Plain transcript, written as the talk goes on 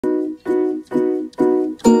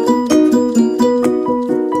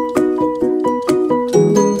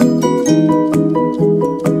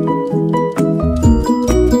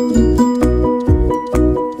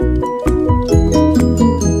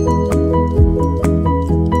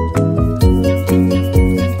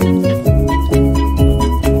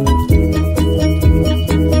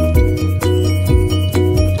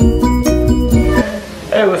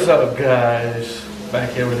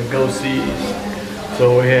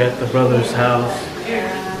here at the brother's house.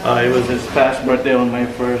 It was his past birthday on May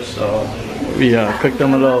 1st, so we cooked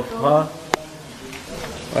him a little pho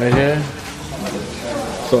right here.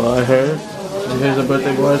 So I heard. Here's a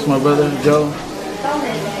birthday boy. It's my brother Joe.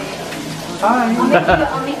 Hi.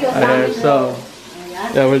 I heard. So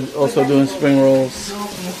yeah, we're also doing spring rolls.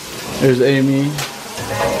 Here's Amy.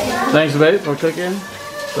 Thanks, babe, for cooking.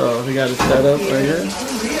 So we got it set up right here.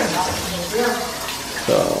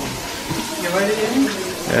 So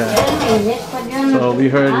yeah. So we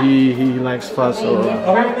heard he likes pho, so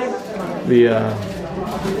we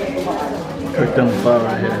cooked him pho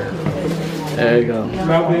right here. There you go.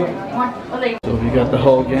 So we got the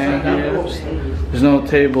whole gang here. There's no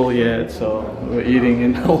table yet, so we're eating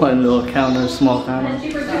in one little counter, small counter.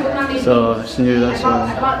 So I just knew that's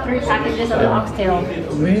why. I bought 3 packages of oxtail.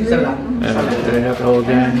 Yeah, there you got the whole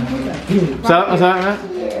gang. What's up, man?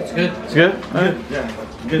 It's good. It's good? Right? Yeah.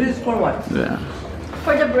 Good. This is for what? Yeah.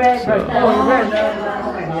 For the bread. So.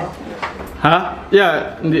 Huh?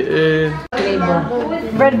 Yeah.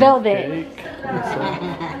 Bread velvet.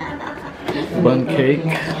 Cake. Bun cake.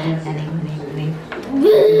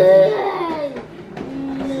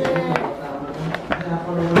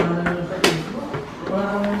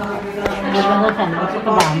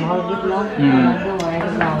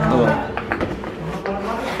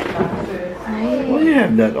 Why do you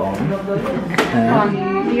have that on?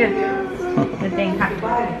 Here. The thing.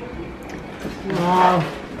 Wow.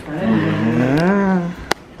 Yeah.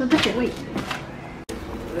 Don't touch it, wait.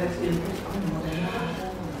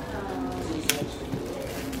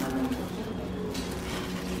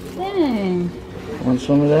 Dang. Want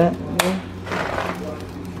some of that? Yeah.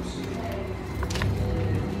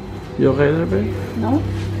 You okay there, babe? No.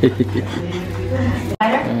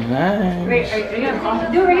 Nice. Wait, are you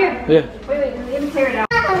gonna do it right here? Yeah. Wait, let me tear it out.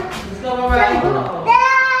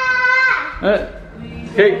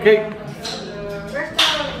 Cake.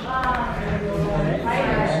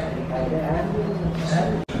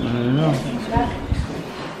 I don't know.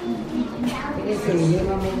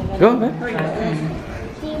 Go, man.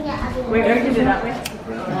 Wait, are you gonna do that way?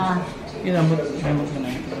 You know,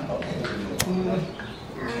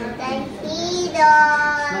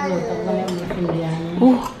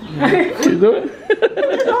 you do it?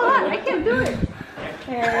 I can't do it.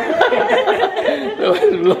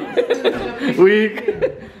 Weak.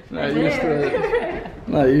 Not used to it.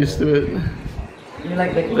 Not used to it. You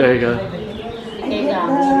like the There you go.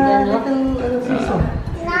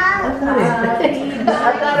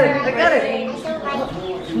 I got it.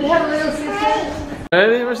 We have a little sister.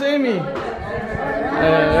 Ready? Where's Amy?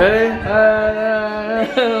 Ready?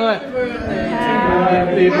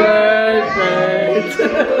 Happy birthday to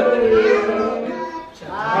you.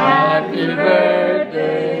 Happy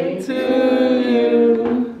birthday to you.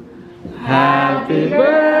 Happy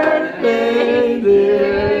birthday,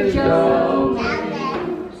 dear Joe.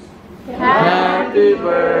 Happy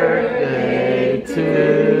birthday to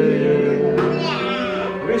you.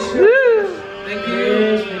 Wish you. Thank you.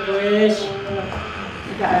 Wish.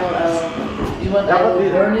 You want that?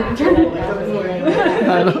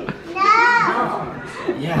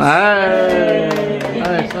 Yes.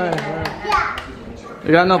 Nice.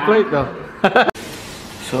 You got no plate though.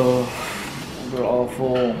 So we're all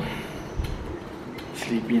full,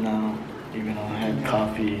 sleepy now. Even though I had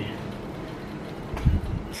coffee,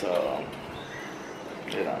 so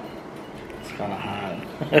yeah, it's kind of hot.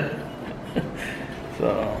 So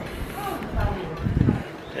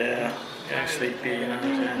yeah, getting sleepy. You know,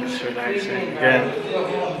 just relaxing. Again,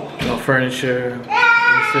 no furniture.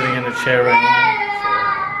 I'm sitting in a chair right now.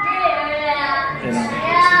 So, you know.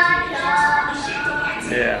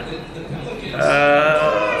 Yeah.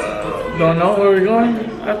 Don't know where we're going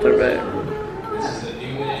after bed.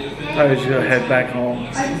 I was just gonna head back home.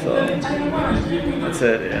 So that's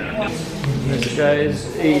it, yeah. This guy's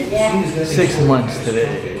 6 months today.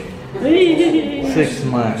 6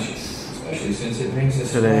 months.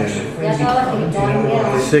 Today.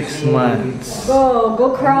 6 months. Go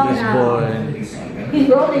crawl This now. boy. He's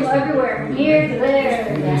rolling everywhere, from here to there.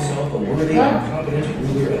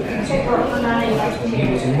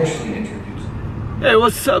 Hey,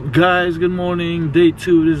 what's up, guys? Good morning. Day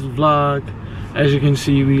 2 of this vlog. As you can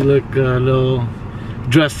see, we look a little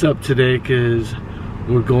dressed up today because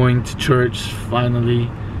we're going to church finally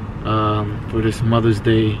for this Mother's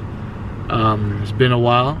Day. It's been a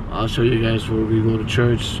while. I'll show you guys where we go to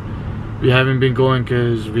church. We haven't been going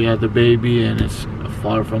because we had the baby and it's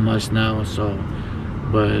far from us now. So,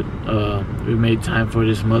 but we made time for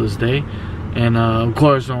this Mother's Day. And of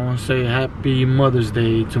course, I want to say Happy Mother's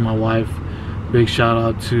Day to my wife. Big shout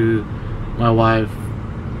out to my wife.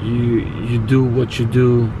 you do what you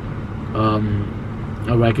do.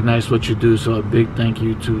 I recognize what you do, so a big thank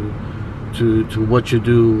you to what you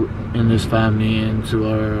do in this family and to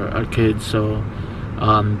our kids. So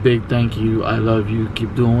big thank you. I love you.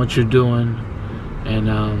 Keep doing what you're doing, and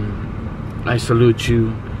I salute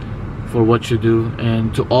you for what you do.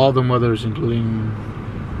 And to all the mothers, including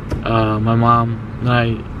my mom, and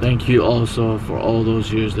I thank you also for all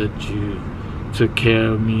those years that you took care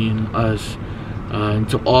of me and us. And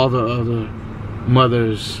to all the other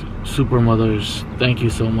mothers, super mothers, thank you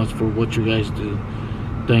so much for what you guys do.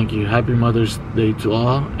 Thank you. Happy Mother's Day to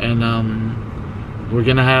all. And we're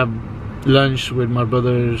gonna have lunch with my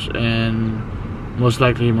brothers and most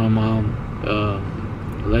likely my mom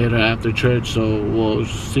later after church, so we'll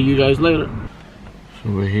see you guys later.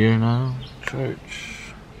 So we're here now,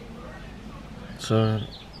 church. So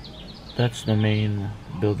that's the main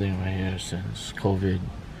building right here. Since COVID,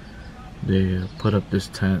 they put up this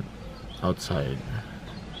tent outside.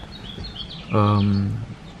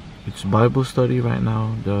 It's Bible study right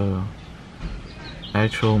now. The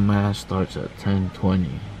actual mass starts at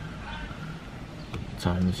 10:20. What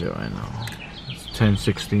time is it right now? It's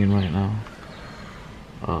 10:16 right now.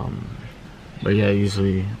 But yeah,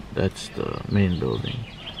 usually that's the main building.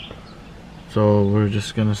 So we're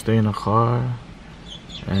just gonna stay in the car,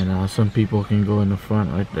 and some people can go in the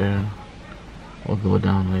front right there. We'll go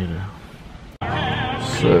down later.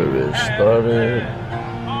 Service started.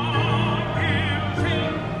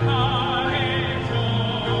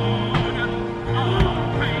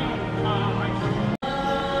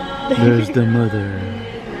 There's the mother.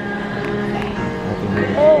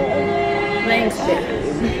 Thanks, babe.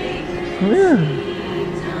 Yeah.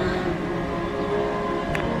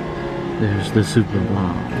 There's the super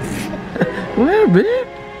mom. Where, babe?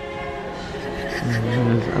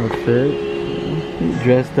 His outfit. He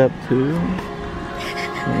dressed up too.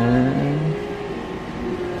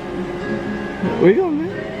 Where you going,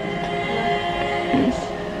 man?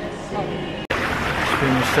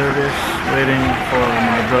 Finished service, waiting for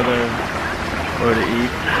my brother to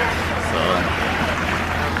eat. So.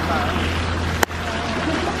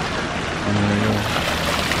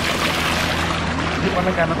 Hindi pa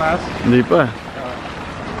nagkanatas? Hindi pa.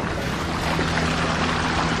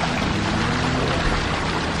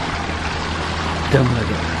 The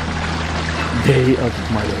mother. Day of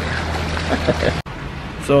mother.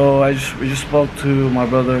 So we just spoke to my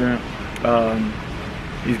brother.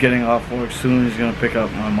 He's getting off work soon. He's gonna pick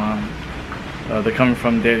up my mom. They're coming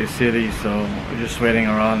from Daly City, so we're just waiting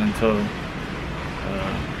around until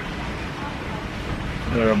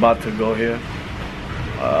they're about to go here.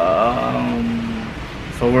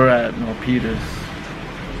 So we're at Milpitas,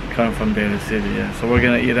 coming from Daly City. Yeah. So we're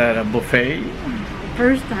gonna eat at a buffet.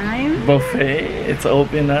 First time? Buffet. It's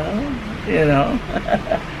open now. You know.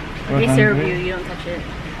 They serve you, you don't touch it.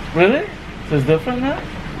 Really? So it's different now?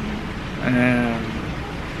 And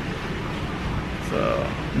so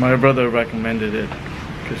my brother recommended it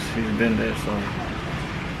because he's been there, so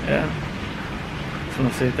yeah. Just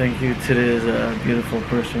want to say thank you to this beautiful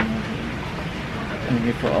person. Thank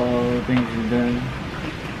you for all the things you've done.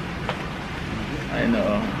 I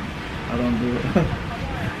know I don't do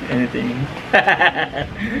anything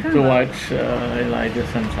to watch Elijah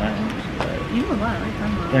sometimes. But You do a lot, like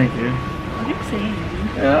that. thank you. What are you saying?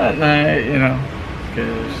 Yeah, at night, you know,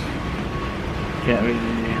 because can't really,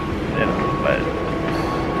 you know, but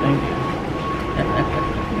thank you.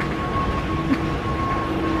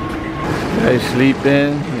 Guys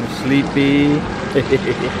sleeping, you're sleepy.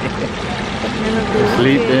 You're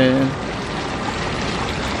sleeping.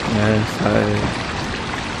 Yes, hi.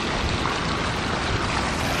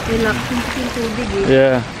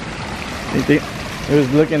 Yeah. You think he was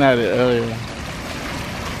looking at it earlier.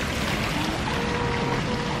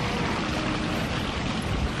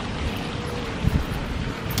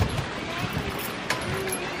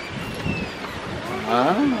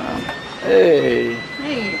 Hey.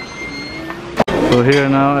 Hey. So here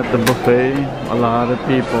now at the buffet, a lot of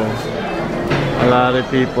people. A lot of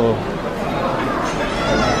people.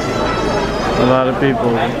 A lot of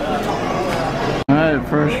people. Alright,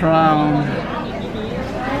 first round.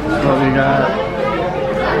 That's what we got.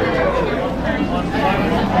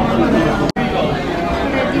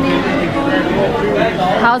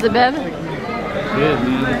 How's it, babe? Good,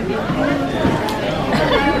 man.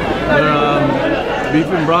 They're beef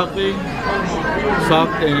and broccoli,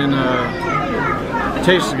 soft and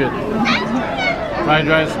tastes good. Fried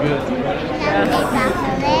rice good.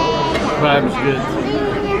 Crab's good.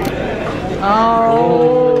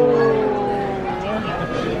 Oh.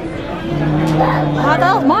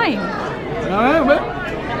 That was mine. Alright, man.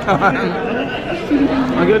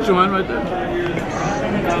 I'll get you one right there.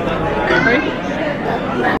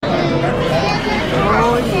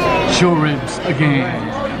 Short ribs again.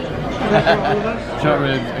 Short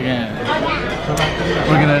ribs again.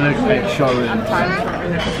 We're gonna look like short ribs.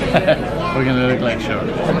 We're gonna look like short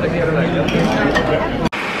ribs.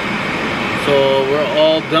 So we're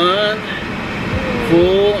all done,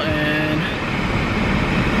 full, and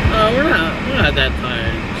we're not that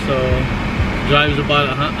tired. So drive's about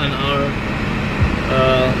an hour.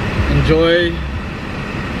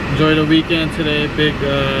 Enjoy the weekend today. Big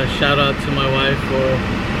shout out to my wife for,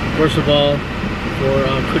 first of all, for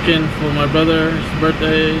cooking for my brother's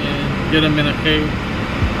birthday and get him in a cake.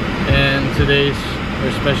 And today's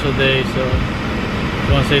her special day, so I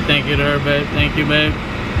want to say thank you to her, babe. Thank you, babe.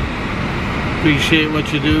 Appreciate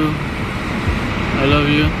what you do. I love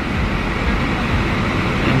you.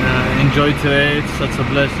 And enjoy today. It's such a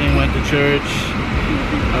blessing. Went to church.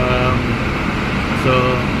 So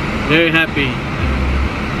very happy.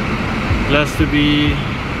 Blessed to be,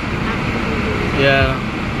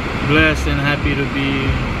 blessed and happy to be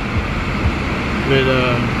with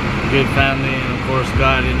a good family and of course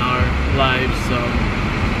God in our lives. So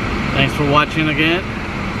thanks for watching again.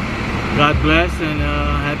 God bless, and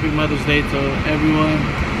happy Mother's Day to everyone,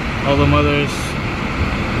 all the mothers,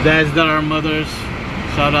 dads that are mothers.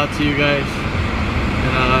 Shout out to you guys,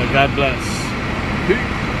 and God bless.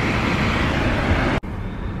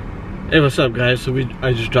 Hey, what's up, guys? So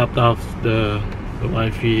I just dropped off the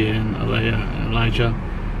wifey and Elijah.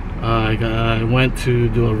 I went to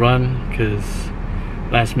do a run because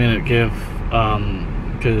last minute gift,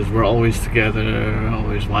 because we're always together,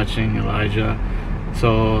 always watching Elijah,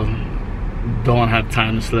 so don't have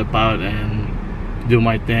time to slip out and do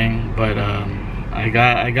my thing. But I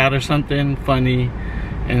got her something funny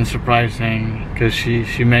and surprising, because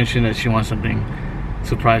she mentioned that she wants something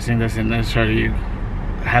surprising. Doesn't necessarily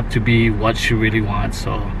have to be what she really wants.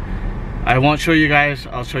 So I won't show you guys.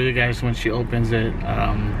 I'll show you guys when she opens it.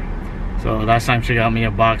 So last time she got me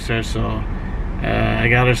a boxer, so I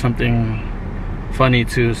got her something funny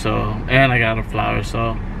too. So, and I got her flowers.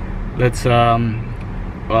 So let's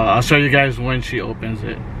well, I'll show you guys when she opens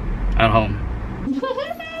it at home.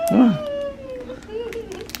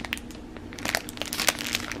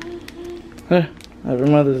 Hey, happy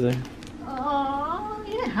Mother's Day. Oh,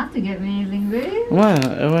 you didn't have to get me anything, babe. Wow,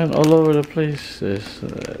 it went all over the place.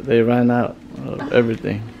 They ran out of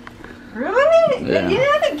everything. Really? Yeah. You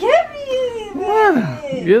didn't have to get me anything. Wow,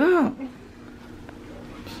 get out.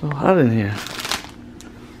 So hot in here.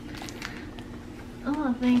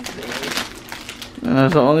 Oh, thanks, babe. And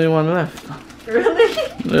that's the only one left. Really?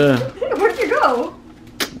 Yeah. Where'd you go?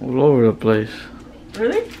 All over the place.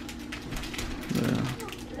 Really? Yeah.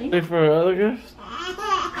 Ready for your other gifts?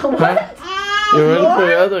 What? You ready for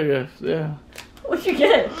your other gifts? Yeah. What'd you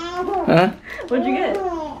get? Huh? What'd you get?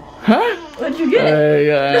 Huh? What'd you get?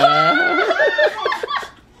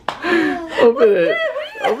 Open it.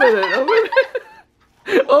 Open it. Open it.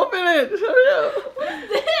 Open it. Hurry up. What's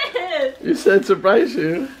this? You said surprise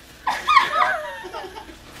you.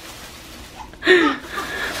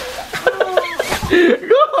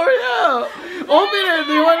 Go, hurry up. Open it.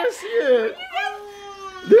 They want to see it.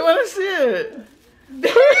 They want to see it.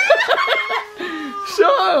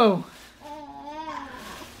 Show them.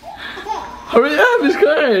 Hurry up, he's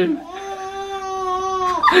crying.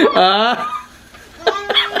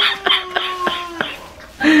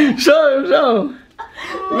 Show him, show him.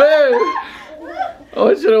 Babe, I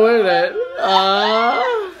want you to wear that.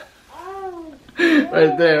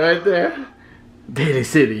 Right there, right there. Daly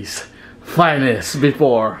City's finest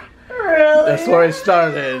before. Really? That's where it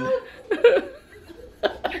started.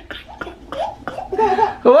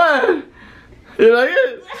 What? You like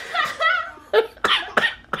it?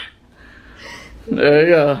 There you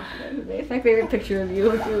go. It's my favorite picture of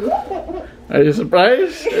you. Are you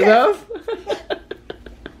surprised enough?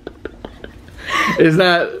 It's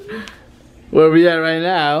not where we are right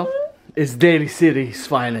now. It's Daly City's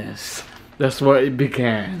finest. That's where it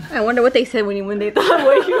began. I wonder what they said when they thought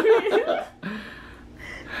what you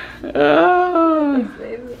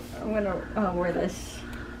I'm gonna wear this.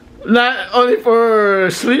 Not only for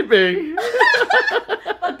sleeping.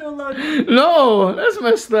 No, that's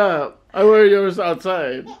messed up. I wear yours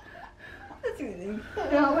outside. That's easy.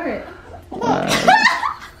 Yeah, I'll wear it.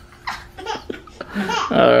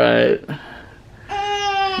 Alright.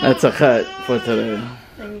 That's a cut for today.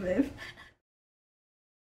 Thank you, babe.